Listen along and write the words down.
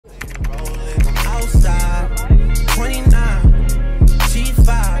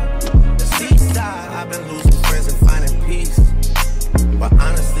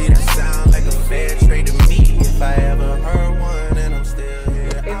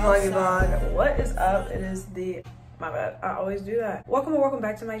vlog. What is up? It is the, my bad, I always do that. Welcome and welcome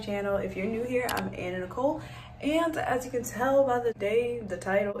back to my channel. If you're new here, I'm Anna Nicole, and as you can tell by the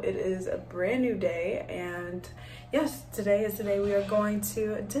title, it is a brand new day. And yes, today is the day we are going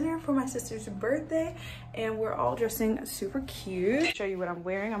to dinner for my sister's birthday, and we're all dressing super cute. Show you what I'm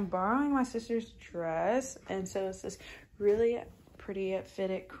wearing. I'm borrowing my sister's dress, and so it's this really pretty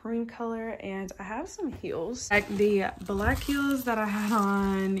fitted cream color, and I have some heels, like the black heels that I had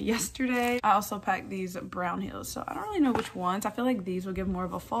on yesterday. I also packed these brown heels, so I don't really know which ones. I feel like these will give more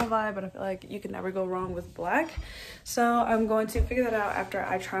of a fall vibe, but I feel like you can never go wrong with black, so I'm going to figure that out after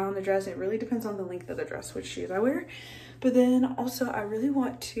I try on the dress. It really depends on the length of the dress, which shoes I wear. But then also I really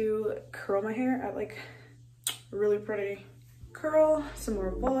want to curl my hair at like a really pretty curl, some more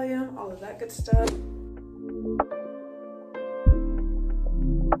volume, all of that good stuff.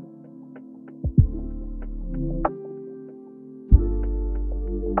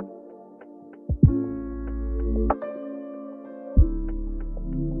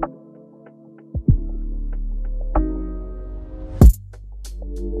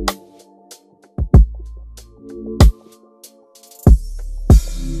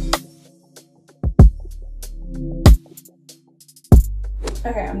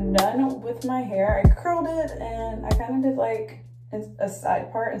 Okay, I'm done with my hair. I curled it and I kind of did like a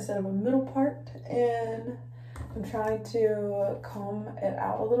side part instead of a middle part, and I'm trying to comb it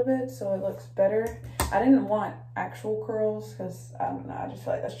out a little bit so it looks better. I didn't want actual curls because I don't know, I just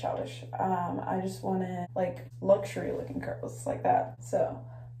feel like that's childish. I just wanted like luxury looking curls like that. So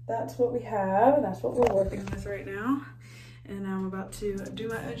that's what we have, and that's what we're working with right now. And I'm about to do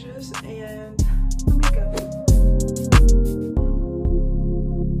my edges and my makeup.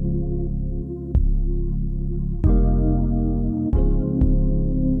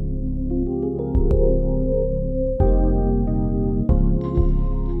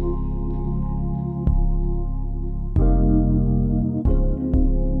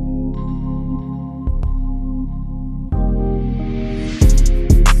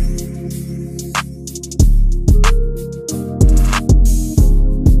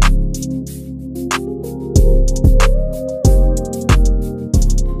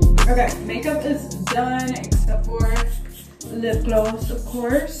 Lip gloss, of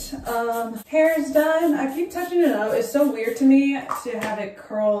course. Hair is done. I keep touching it up. It's so weird to me to have it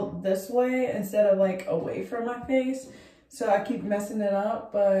curl this way instead of like away from my face, so I keep messing it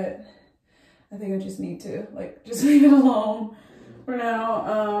up, but I think I just need to like just leave it alone for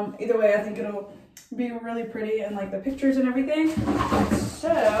now. Either way, I think it'll be really pretty in like the pictures and everything.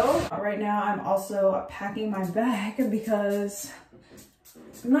 So right now I'm also packing my bag because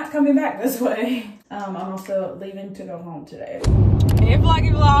I'm not coming back this way. I'm also leaving to go home today. Hey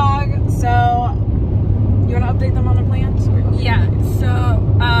vloggy vlog. So you want to update them on the plans? Yeah, so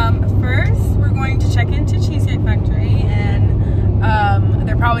first we're going to check into Cheesecake Factory, and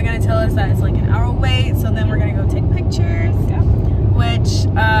they're probably going to tell us that it's like an hour wait, so then we're going to go take pictures. Yeah. Which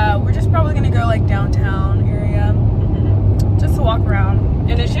we're just probably going to go like downtown area, just to walk around.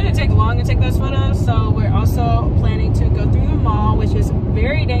 And it shouldn't take long to take those photos, so we're also planning to go through the mall, which is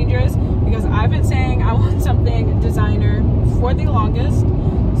very dangerous because I've been saying I want something designer for the longest.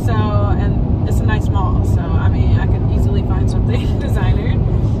 So, and it's a nice mall, so I mean, I could easily find something designer.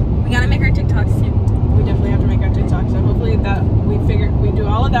 We gotta make our TikToks too. We definitely have to make our TikToks, so hopefully that we do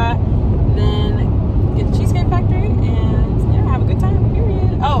all of that, then get to Cheesecake Factory and yeah, have a good time,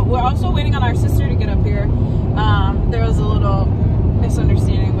 period. Oh, we're also waiting on our sister to get up here. There was a little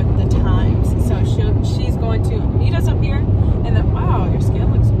misunderstanding with the times, so she's going to meet us up here, and then wow, your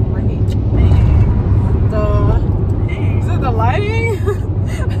skin looks great. Is it the lighting?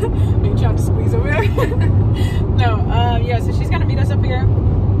 Are you trying to squeeze over there? No, yeah, so she's gonna meet us up here,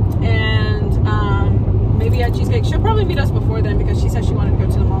 and maybe at Cheesecake. She'll probably meet us before then because she said she wanted to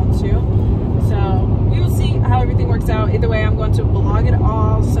go to the mall too, so we will see how everything works out. Either way, I'm going to vlog it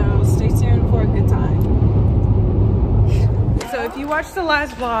all, so stay tuned for a good time. So if you watched the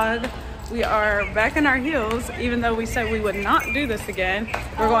last vlog, we are back in our heels, even though we said we would not do this again.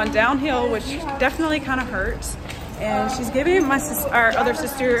 We're going downhill, which definitely kind of hurts. And she's giving our other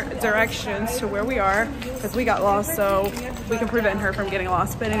sister directions to where we are because we got lost, so we can prevent her from getting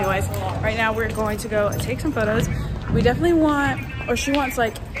lost. But anyways, right now we're going to go take some photos. We definitely want, or she wants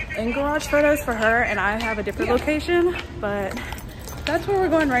like in-garage photos for her, and I have a different location, but that's where we're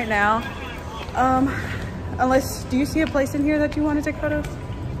going right now. Unless, do you see a place in here that you want to take photos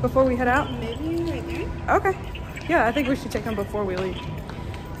before we head out? Maybe right there. Okay. Yeah, I think we should take them before we leave.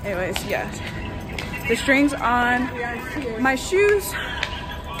 Anyways, yeah. The strings on my shoes.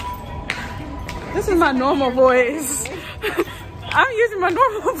 This is my normal voice. I'm using my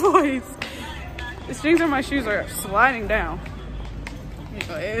normal voice. The strings on my shoes are sliding down.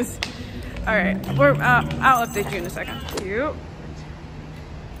 Anyways, all right, I'll update you in a second. Cute.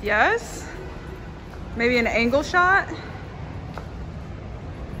 Yes. Maybe an angle shot.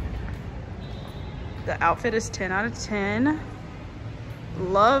 The outfit is 10 out of 10.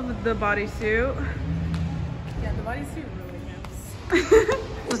 Love the bodysuit. Yeah, the bodysuit really helps.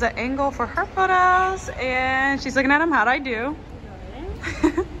 This was the angle for her photos, and she's looking at them. How'd I do?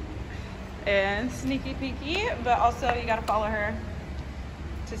 Okay. And sneaky peeky, but also you gotta follow her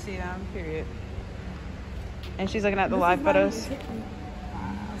to see them, period. And she's looking at the live photos.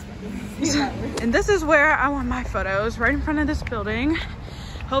 And this is where I want my photos, right in front of this building.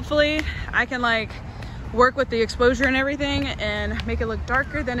 Hopefully I can like work with the exposure and everything and make it look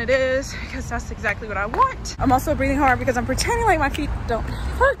darker than it is, because that's exactly what I want. I'm also breathing hard because I'm pretending like my feet don't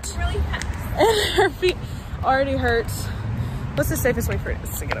hurt. Really fast. And her feet already hurts. What's the safest way for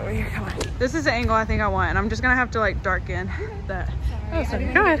us to get over here? Come on. This is the angle I think I want, and I'm just gonna have to like darken that. Oh, sorry.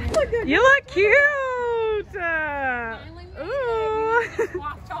 Go ahead. You look cute. Ooh.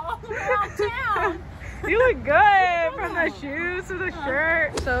 Walked all around town. You look good from the shoes to the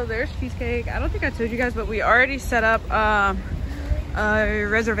shirt. So there's Cheesecake. I don't think I told you guys, but we already set up a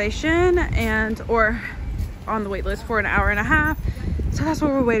reservation or on the wait list for an hour and a half. So that's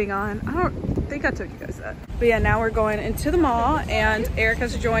what we're waiting on. I don't think I told you guys that. But yeah, now we're going into the mall, and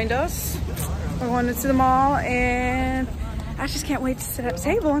Erica's joined us. We're going into the mall, and I just can't wait to sit at the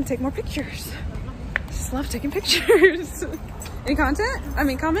table and take more pictures. I just love taking pictures. Any content? I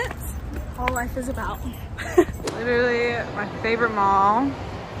mean, comments? All life is about. Literally my favorite mall.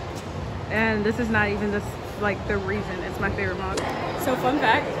 And this is not even this like the reason it's my favorite mall. So fun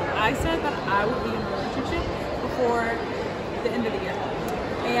fact, I said that I would be in a relationship before the end of the year.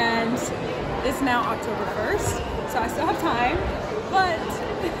 And it's now October 1st, so I still have time, but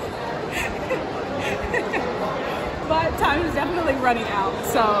but time is definitely running out.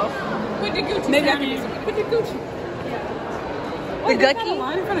 So with the Gucci, maybe I can use it. with the Gucci. Yeah. Wait, there's not a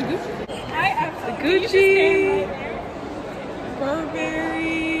line in front of Gucci. The Gucci,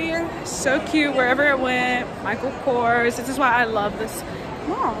 Burberry, so cute wherever it went. Michael Kors. This is why I love this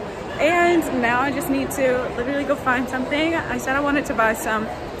mall. And now I just need to literally go find something. I said I wanted to buy some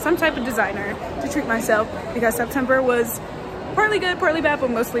type of designer to treat myself, because September was partly good, partly bad, but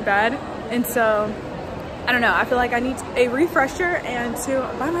mostly bad. And so I don't know, I feel like I need a refresher and to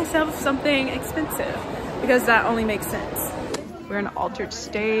buy myself something expensive, because that only makes sense. We're in an altered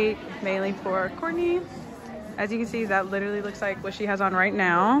state, mainly for Courtney. As you can see, that literally looks like what she has on right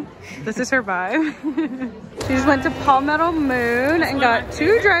now. This is her vibe. She just went to Palmetto Moon and got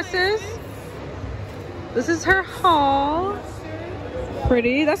 2 dresses. This is her haul.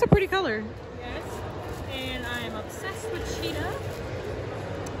 Pretty, that's a pretty color. Yes, and I am obsessed with cheetah.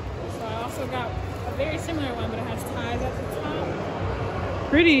 So I also got a very similar one, but it has ties at the top.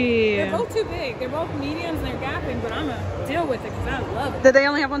 Pretty. They're both too big. They're both mediums and they're gapping, but I'm gonna deal with it because I love it. Did they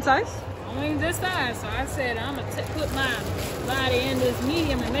only have one size? Only this size, so I said I'm gonna put my body in this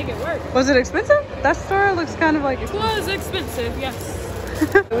medium and make it work. Was it expensive? That store looks kind of like It was expensive, yes.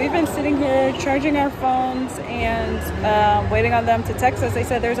 We've been sitting here charging our phones and waiting on them to text us. They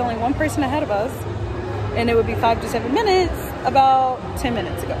said there's only one person ahead of us, and it would be 5 to 7 minutes, about 10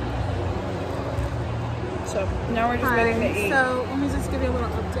 minutes ago. So now we're just waiting to eat. So let me just give you a little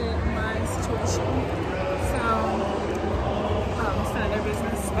update on my situation. So it's none of their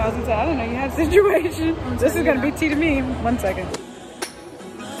business. I was gonna say, I don't know, you had a situation. This is gonna be tea to me. 1 second.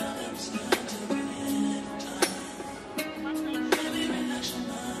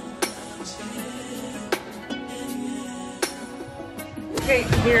 Okay,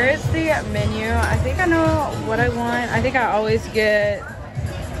 here is the menu. I think I know what I want. I think I always get,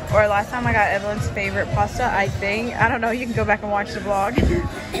 or last time I got Evelyn's favorite pasta, I think. I don't know, you can go back and watch the vlog.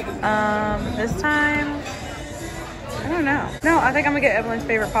 This time, I don't know. No, I think I'm gonna get Evelyn's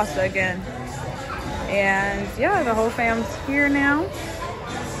favorite pasta again. And yeah, the whole fam's here now.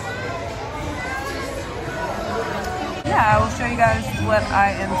 Yeah, I will show you guys what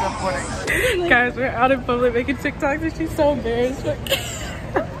I end up ordering. Guys, we're out in public making TikToks and she's so embarrassed.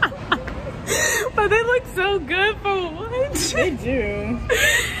 But they look so good for once. They do.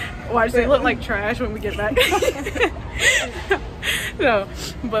 Watch, they look like trash when we get back. No,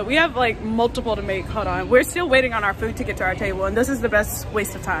 but we have like multiple to make. Hold on, we're still waiting on our food to get to our table, and this is the best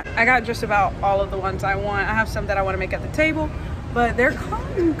waste of time. I got just about all of the ones I want. I have some that I want to make at the table, but they're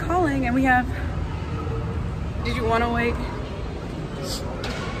calling, and we have. Did you want to wait?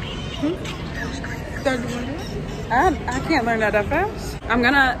 I can't learn that fast. I'm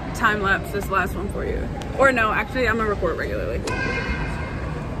gonna time lapse this last one for you. Or no, actually I'm gonna record regularly.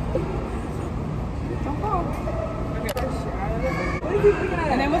 Don't fall. Okay.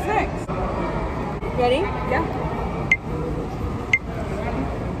 And then what's next? Ready? Yeah.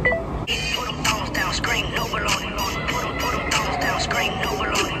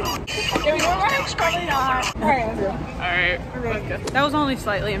 Can we go right? Probably not. Alright, let's go. That was only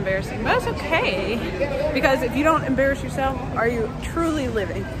slightly embarrassing, but it's okay. Because if you don't embarrass yourself, are you truly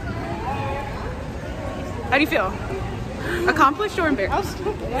living? How do you feel? Accomplished or embarrassed?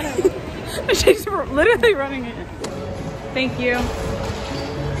 She's literally running it. Thank you.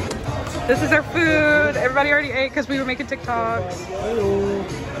 This is our food. Everybody already ate because we were making TikToks. Hello.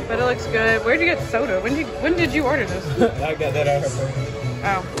 But it looks good. Where'd you get soda? When did you order this? I got that out of her.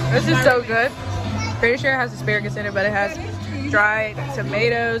 Oh, this is so good. Pretty sure it has asparagus in it, but it has dried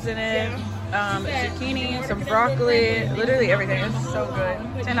tomatoes in it, zucchini, some broccoli, literally everything. It's so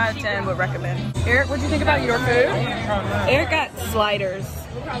good. 10 out of 10 would recommend. Eric, what'd you think about your food? Eric got sliders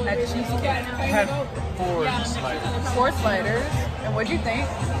at Cheesecake. I had 4 sliders. 4 sliders. And what'd you think?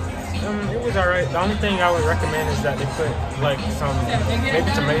 It was alright. The only thing I would recommend is that they put like some,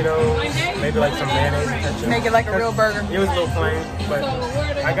 maybe tomatoes, maybe like some mayonnaise and ketchup. Make it like a real burger. It was a little plain, but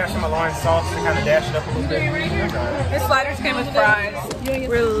I got some Hawaiian sauce to kind of dash it up a little bit. The sliders came with fries.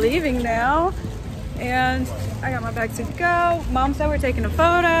 We're leaving now, and I got my bag to go. Mom said we're taking a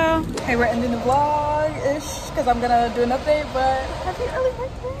photo. Hey, we're ending the vlog-ish because I'm gonna do an update, but happy early birthday.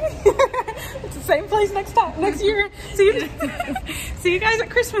 It's the same place next year. See you guys at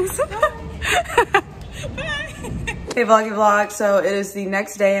Christmas. Hey vlog. So it is the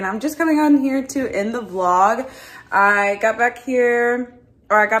next day and I'm just coming on here to end the vlog. I got back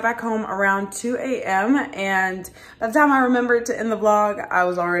home around 2 a.m. and by the time I remembered to end the vlog, I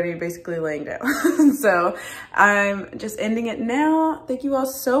was already basically laying down. So I'm just ending it now. Thank you all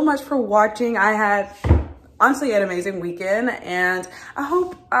so much for watching. I had honestly an amazing weekend and I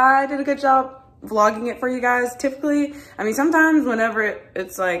hope I did a good job vlogging it for you guys. Typically, I mean, sometimes whenever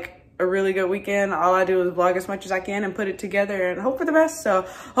it's like a really good weekend, all I do is vlog as much as I can and put it together and hope for the best. So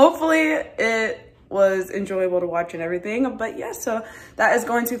hopefully it was enjoyable to watch and everything. But yeah, so that is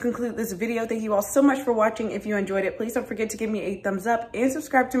going to conclude this video. Thank you all so much for watching. If you enjoyed it, please don't forget to give me a thumbs up and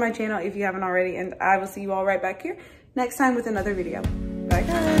subscribe to my channel if you haven't already. And I will see you all right back here next time with another video. Bye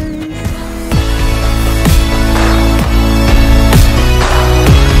guys.